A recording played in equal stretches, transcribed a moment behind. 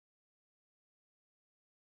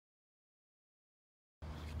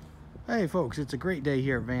Hey folks, it's a great day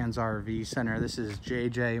here at Van's RV Center. This is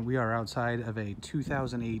JJ. We are outside of a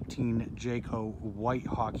 2018 Jayco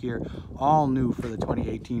Whitehawk here, all new for the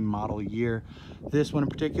 2018 model year. This one in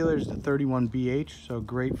particular is the 31BH, so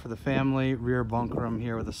great for the family. Rear bunk room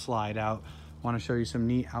here with a slide out. Want to show you some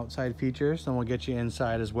neat outside features, then we'll get you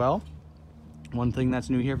inside as well. One thing that's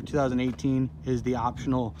new here for 2018 is the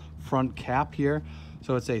optional front cap here.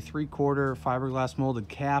 So it's a 3/4 fiberglass molded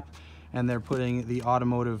cap, and they're putting the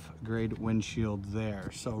automotive grade windshield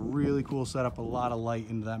there. So really cool setup, a lot of light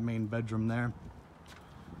into that main bedroom there.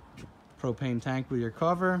 Propane tank with your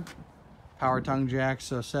cover, power tongue jack,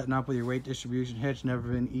 so setting up with your weight distribution hitch, never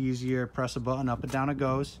been easier. Press a button, up and down it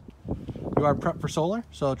goes. You are prepped for solar,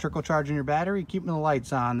 so trickle charging your battery, keeping the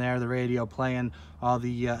lights on there, the radio playing, all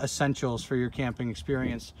the essentials for your camping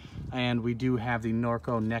experience. And we do have the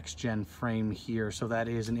Norco Next Gen frame here, so that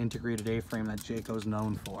is an integrated A-frame that Jayco's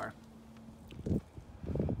known for.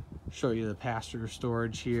 Show you the pass-through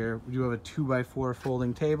storage here. We do have a 2x4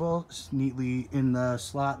 folding table, it's neatly in the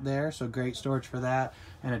slot there, so great storage for that,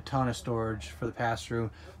 and a ton of storage for the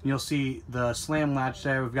pass-through. You'll see the slam latch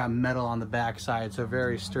there. We've got metal on the back side, so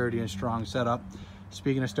very sturdy and strong setup.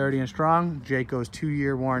 Speaking of sturdy and strong, Jayco's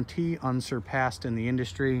 2-year warranty, unsurpassed in the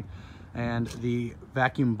industry, and the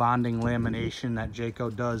vacuum bonding lamination that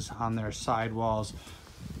Jayco does on their sidewalls.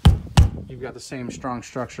 You've got the same strong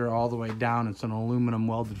structure all the way down. It's an aluminum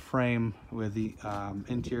welded frame with the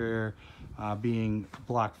interior being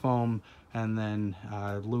block foam, and then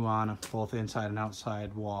Luan both inside and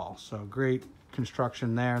outside wall. So great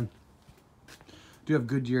construction there. Do have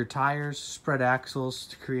Goodyear tires, spread axles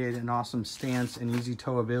to create an awesome stance and easy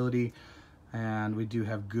towability. And we do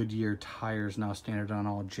have Goodyear tires now standard on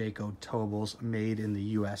all Jayco towables, made in the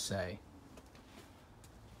USA.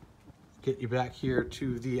 Get you back here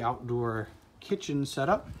to the outdoor kitchen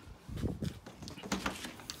setup.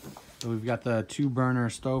 So we've got the 2-burner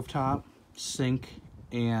stovetop, sink,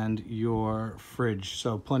 and your fridge.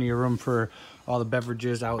 So plenty of room for all the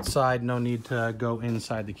beverages outside. No need to go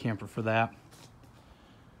inside the camper for that.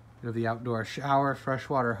 You have the outdoor shower,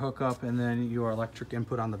 freshwater hookup, and then your electric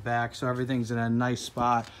input on the back. So everything's in a nice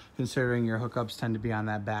spot, considering your hookups tend to be on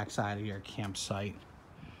that back side of your campsite.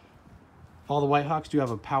 All the Whitehawks do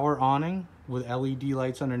have a power awning with LED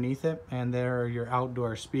lights underneath it, and there are your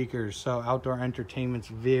outdoor speakers. So outdoor entertainment's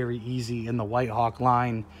very easy in the Whitehawk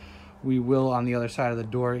line. We will, on the other side of the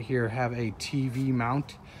door here, have a TV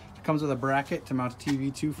mount. It comes with a bracket to mount a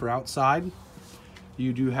TV to for outside.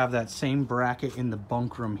 You do have that same bracket in the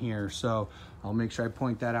bunk room here, so I'll make sure I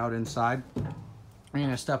point that out inside. I'm going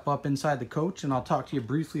to step up inside the coach, and I'll talk to you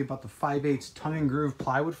briefly about the 5/8 tongue and groove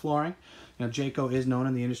plywood flooring. You know, Jayco is known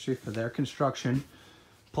in the industry for their construction.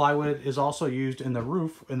 Plywood is also used in the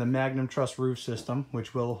roof, in the Magnum Truss roof system,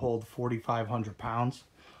 which will hold 4,500 pounds.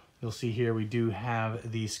 You'll see here we do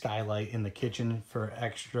have the skylight in the kitchen for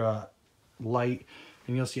extra light,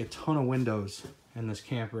 and you'll see a ton of windows in this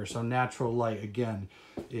camper. So natural light, again,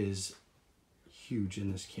 is huge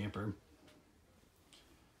in this camper.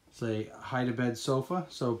 It's a hide-to-bed sofa,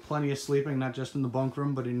 so plenty of sleeping, not just in the bunk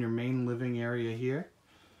room, but in your main living area here.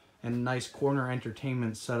 And nice corner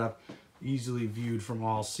entertainment setup, easily viewed from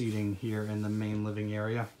all seating here in the main living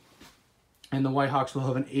area. And the Whitehawks will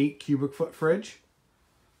have an 8 cubic foot fridge.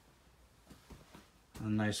 A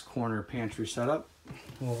nice corner pantry setup.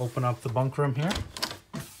 We'll open up the bunk room here.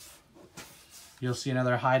 You'll see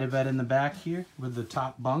another hide-to-bed in the back here with the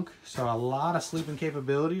top bunk. So a lot of sleeping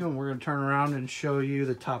capability, and we're going to turn around and show you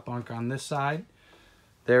the top bunk on this side.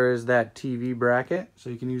 There is that TV bracket,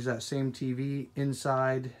 so you can use that same TV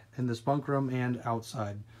inside in this bunk room and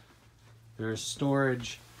outside. There's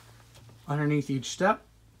storage underneath each step,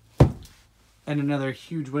 and another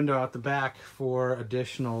huge window out the back for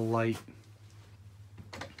additional light.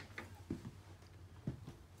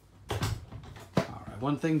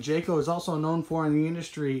 One thing Jayco is also known for in the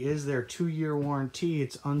industry is their 2-year warranty.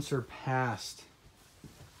 It's unsurpassed.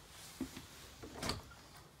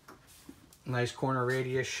 Nice corner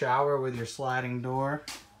radius shower with your sliding door.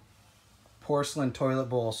 Porcelain toilet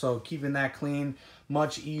bowl, so keeping that clean,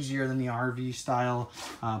 much easier than the RV style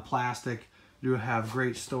plastic. You have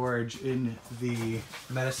great storage in the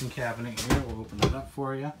medicine cabinet here. We'll open it up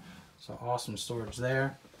for you. So awesome storage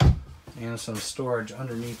there. And some storage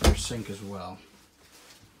underneath your sink as well.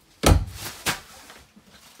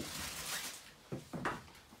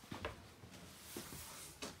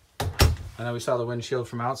 I know we saw the windshield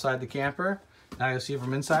from outside the camper. Now you'll see it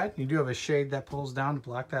from inside. You do have a shade that pulls down to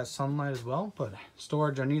block that sunlight as well, but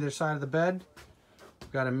storage on either side of the bed.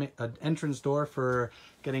 We've got an entrance door for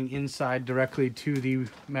getting inside directly to the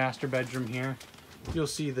master bedroom here. you'll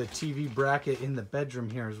see the TV bracket in the bedroom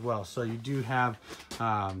here as well. So you do have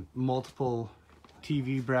multiple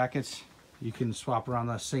TV brackets. You can swap around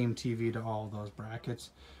the same TV to all of those brackets.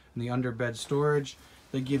 And the underbed storage,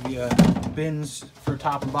 they give you bins for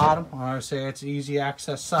top and bottom. I would say it's easy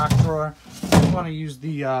access sock drawer. You want to use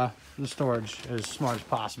the storage as smart as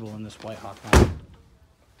possible in this Whitehawk line.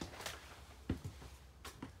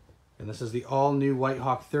 And this is the all-new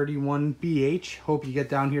Whitehawk 31BH. Hope you get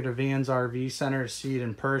down here to Van's RV Center to see it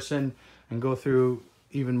in person and go through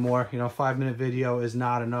even more. You know, a 5-minute video is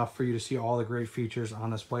not enough for you to see all the great features on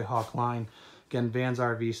this Whitehawk line. Again, Van's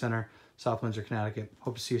RV Center, South Windsor, Connecticut.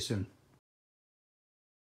 Hope to see you soon.